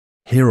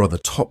Here are the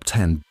top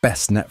 10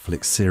 best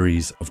Netflix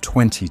series of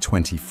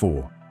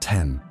 2024.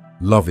 10.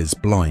 Love is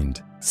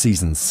Blind,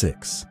 Season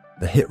 6.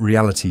 The hit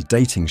reality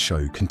dating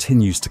show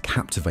continues to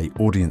captivate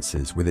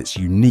audiences with its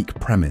unique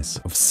premise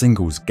of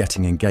singles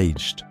getting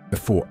engaged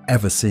before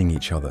ever seeing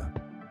each other,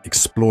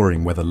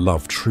 exploring whether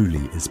love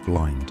truly is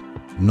blind.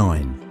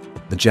 9.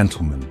 The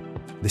Gentleman.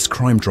 This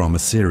crime drama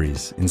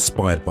series,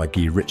 inspired by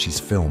Guy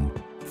Ritchie's film,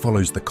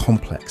 follows the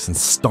complex and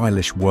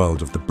stylish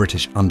world of the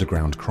British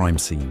underground crime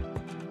scene.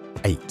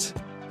 8.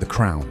 The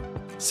Crown,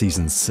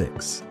 Season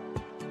 6.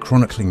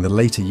 Chronicling the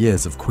later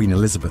years of Queen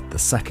Elizabeth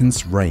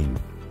II's reign,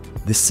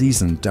 this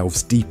season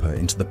delves deeper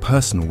into the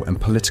personal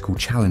and political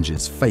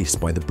challenges faced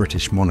by the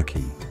British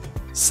monarchy.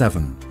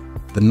 7.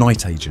 The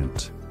Night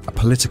Agent, a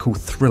political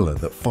thriller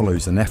that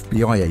follows an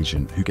FBI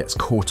agent who gets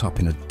caught up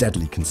in a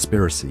deadly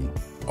conspiracy,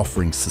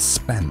 offering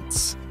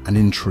suspense and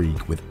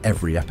intrigue with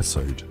every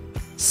episode.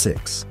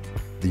 6.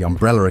 The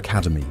Umbrella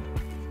Academy,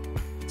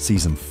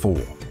 Season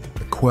 4.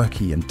 The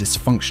quirky and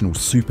dysfunctional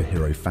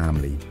superhero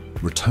family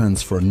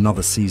returns for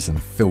another season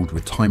filled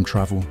with time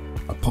travel,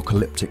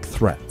 apocalyptic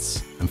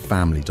threats, and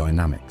family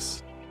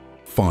dynamics.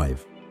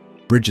 5.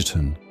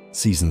 Bridgerton,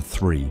 Season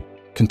 3.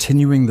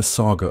 Continuing the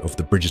saga of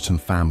the Bridgerton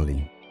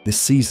family, this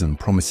season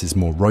promises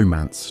more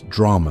romance,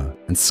 drama,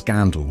 and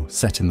scandal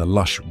set in the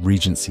lush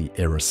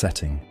Regency-era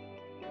setting.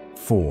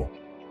 4.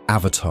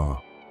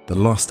 Avatar, The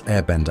Last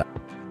Airbender.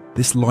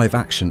 This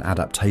live-action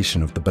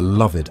adaptation of the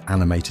beloved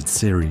animated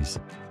series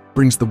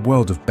brings the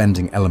world of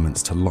bending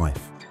elements to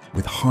life,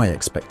 with high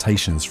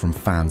expectations from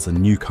fans and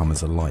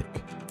newcomers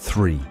alike.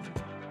 3.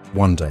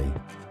 One Day.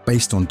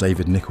 Based on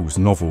David Nicholls'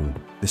 novel,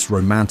 this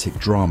romantic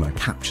drama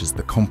captures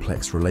the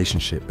complex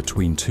relationship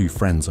between two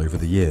friends over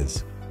the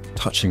years,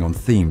 touching on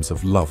themes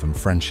of love and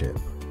friendship.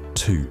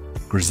 2.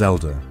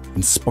 Griselda.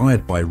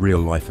 Inspired by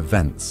real-life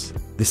events,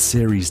 this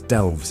series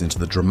delves into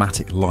the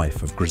dramatic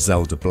life of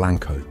Griselda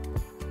Blanco,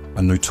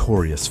 a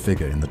notorious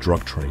figure in the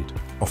drug trade,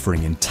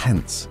 offering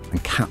intense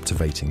and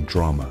captivating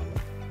drama.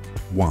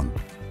 1.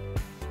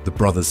 The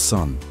Brother's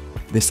Son.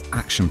 This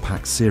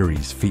action-packed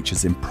series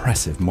features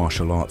impressive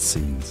martial arts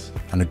scenes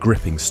and a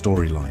gripping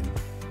storyline,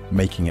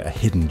 making it a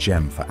hidden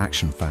gem for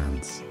action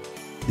fans.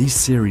 These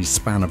series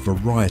span a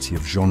variety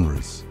of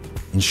genres,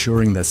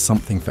 ensuring there's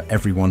something for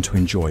everyone to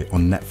enjoy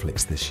on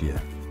Netflix this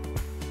year.